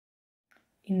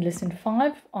In lesson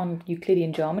 5 on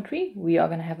Euclidean geometry, we are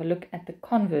going to have a look at the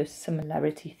converse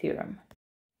similarity theorem.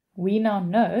 We now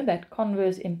know that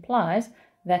converse implies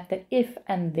that the if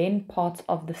and then parts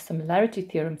of the similarity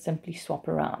theorem simply swap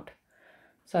around.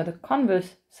 So the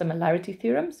converse similarity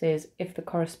theorem says if the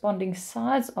corresponding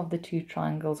sides of the two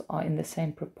triangles are in the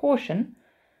same proportion,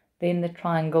 then the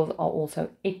triangles are also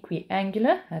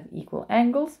equiangular, have equal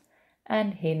angles,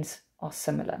 and hence are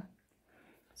similar.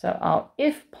 So our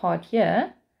if part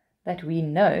here that we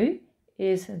know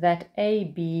is that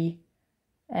AB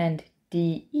and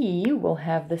DE will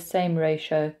have the same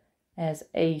ratio as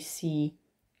AC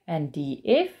and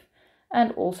DF,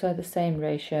 and also the same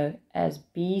ratio as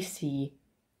BC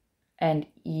and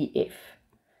EF.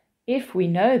 If we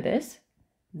know this,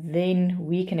 then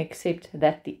we can accept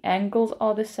that the angles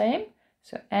are the same.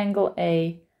 So angle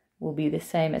A will be the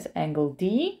same as angle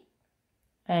D,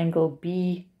 angle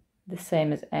B the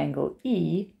same as angle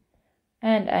E,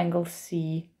 and angle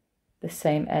C the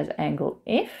same as angle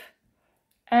F.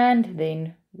 And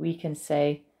then we can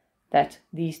say that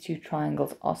these two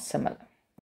triangles are similar.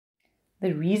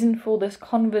 The reason for this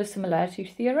converse similarity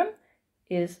theorem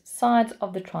is sides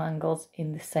of the triangles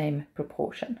in the same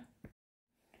proportion.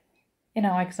 In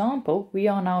our example, we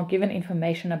are now given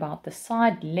information about the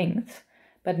side lengths,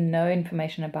 but no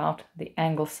information about the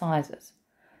angle sizes.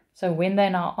 So when they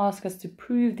now ask us to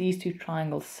prove these two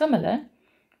triangles similar,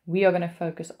 we are going to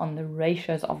focus on the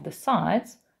ratios of the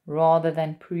sides rather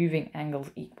than proving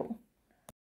angles equal.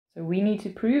 So we need to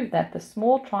prove that the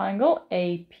small triangle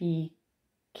APQ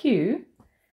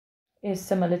is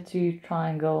similar to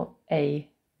triangle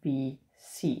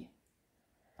ABC.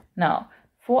 Now,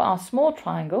 for our small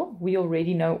triangle, we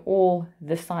already know all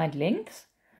the side lengths.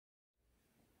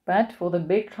 But for the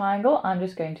big triangle, I'm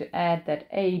just going to add that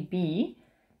AB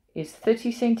is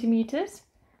 30 centimeters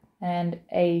and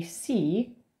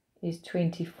AC is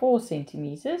 24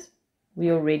 centimeters. We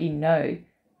already know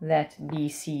that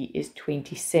BC is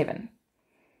 27.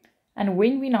 And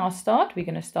when we now start, we're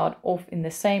going to start off in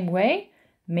the same way,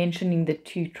 mentioning the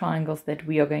two triangles that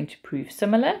we are going to prove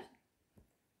similar.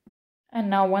 And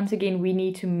now once again, we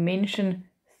need to mention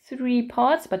three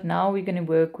parts, but now we're going to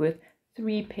work with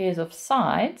three pairs of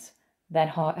sides that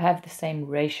have the same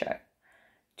ratio.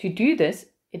 To do this,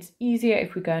 it's easier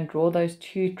if we go and draw those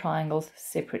two triangles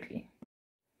separately.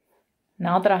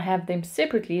 Now that I have them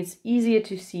separately, it's easier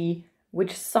to see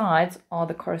which sides are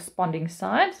the corresponding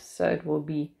sides. So it will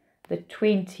be the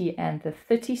 20 and the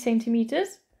 30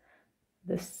 centimeters,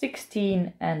 the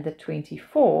 16 and the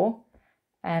 24,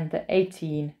 and the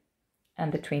 18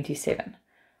 and the 27.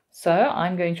 So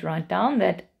I'm going to write down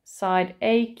that side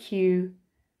AQ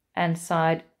and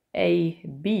side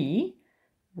AB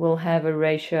will have a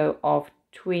ratio of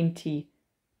 20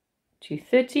 to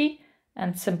 30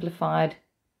 and simplified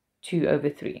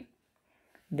 2/3.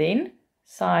 Then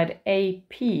side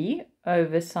AP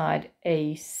over side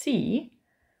AC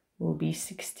will be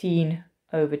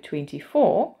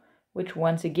 16/24, which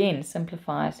once again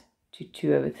simplifies to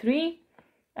 2/3.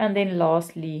 And then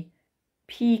lastly,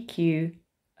 PQ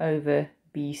over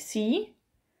BC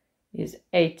is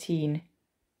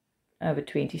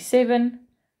 18/27,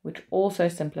 which also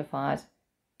simplifies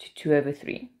to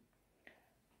 2/3.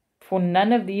 For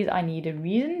none of these, I need a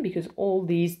reason because all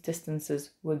these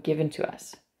distances were given to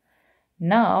us.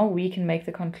 Now we can make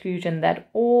the conclusion that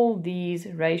all these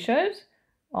ratios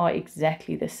are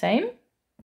exactly the same.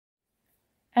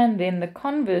 And then the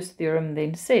converse theorem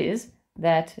then says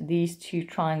that these two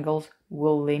triangles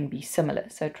will then be similar.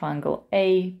 So triangle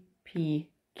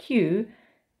APQ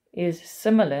is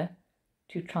similar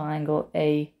to triangle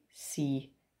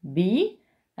ACB.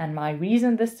 And my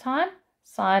reason this time,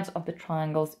 sides of the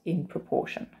triangles in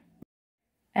proportion.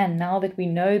 And now that we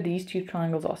know these two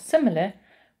triangles are similar,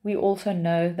 we also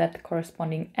know that the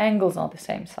corresponding angles are the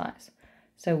same size.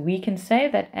 So we can say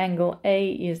that angle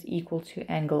A is equal to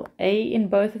angle A in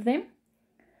both of them.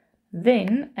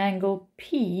 Then angle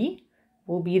P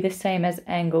will be the same as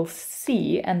angle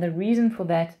C, and the reason for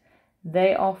that,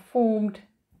 they are formed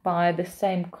by the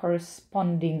same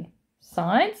corresponding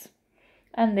sides.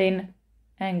 And then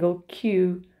angle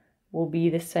Q will be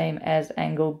the same as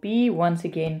angle B, once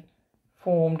again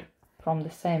formed from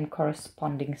the same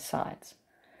corresponding sides.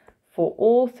 For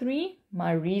all three,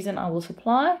 my reason I will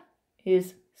supply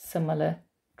is similar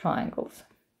triangles.